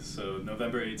want? Yeah, so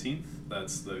November 18th,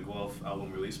 that's the Guelph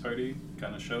album release party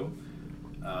kind of show.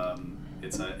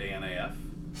 It's at ANAF.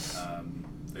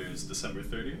 There's December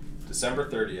 30th. December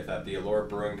 30th at the Allure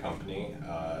Brewing Company.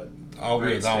 I'll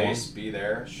be at that one. Be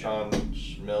there. Sean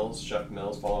Mills, Chef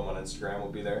Mills, follow him on Instagram.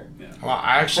 Will be there. Yeah. Well,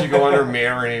 I actually go under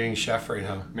marinating chef right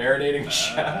now. Marinating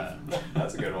chef.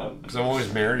 That's a good one. Because I'm always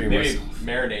marinating Maybe myself.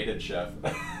 marinated chef.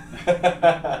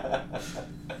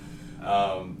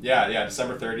 Yeah,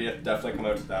 December 30th. Definitely come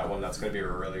out to that one. That's going to be a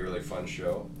really, really fun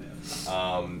show.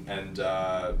 Yeah. And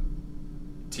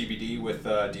TBD with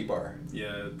D-Bar.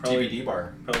 Yeah, probably. TBD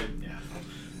Bar.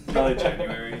 Probably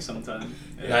January sometime.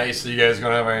 Yeah. Nice. So you guys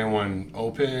gonna have anyone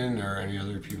open or any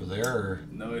other people there? Or?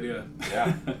 No idea.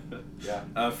 Yeah.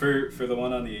 Yeah. For the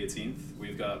one on the 18th,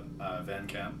 we've got Van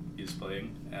Camp. He's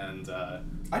playing, and I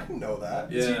didn't know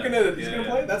that. Yeah, Is he gonna yeah,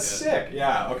 play? That's yeah. sick.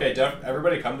 Yeah. Okay.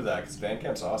 Everybody come to that because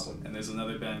Bandcamp's awesome. and there's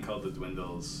another band called the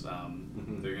Dwindles.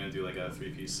 They're gonna do like a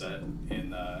 3-piece set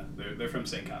in. They're from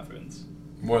St. Catharines.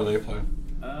 What do they play?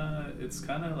 It's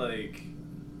kind of like,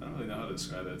 I don't really know how to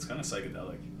describe it. It's kind of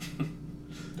psychedelic.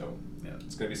 Dope. Yeah.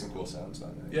 It's gonna be some cool sounds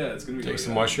that night. Yeah, it's gonna be Take really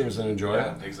some good. mushrooms and enjoy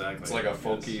Yeah. it. Exactly. It's like a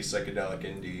folky, Yes. psychedelic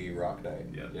indie rock night.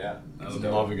 Yeah. Yeah. That'll It's be-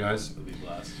 Love you guys. It'll be a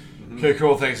blast. Mhm. Okay,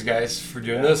 cool. Thanks, guys, for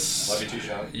doing Yeah. this. Love you too,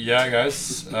 Sean. Yeah, guys.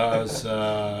 It's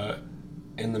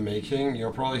in the making.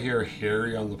 You'll probably hear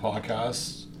Harry on the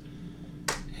podcast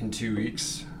in 2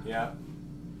 weeks. Yeah.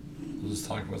 We'll just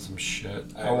talk about some shit.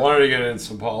 I I know. wanted to get into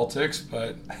some politics,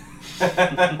 but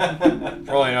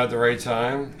probably not the right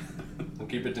time. We'll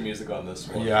keep it to music on this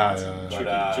one. Yeah, yeah.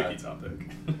 But, Tricky topic.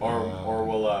 Or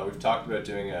we'll we've talked about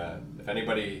doing if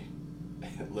anybody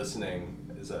listening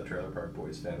is a Trailer Park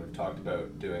Boys fan. We've talked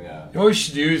about doing a You know what we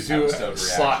should do is do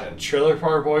episode reaction. Trailer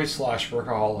Park Boys /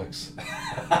 Workaholics.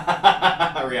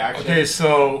 reaction. Okay,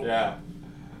 so Yeah.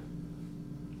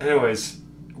 anyways,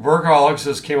 Workaholics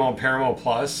just came on Paramount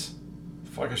Plus.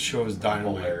 Fucking show is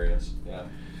dynamite. Hilarious. Yeah.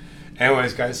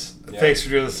 Anyways, guys, Yeah. thanks for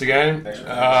doing this again. Thanks for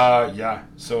doing this. Yeah,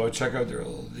 so check out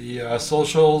the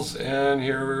socials and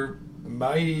here.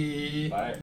 Bye. Bye.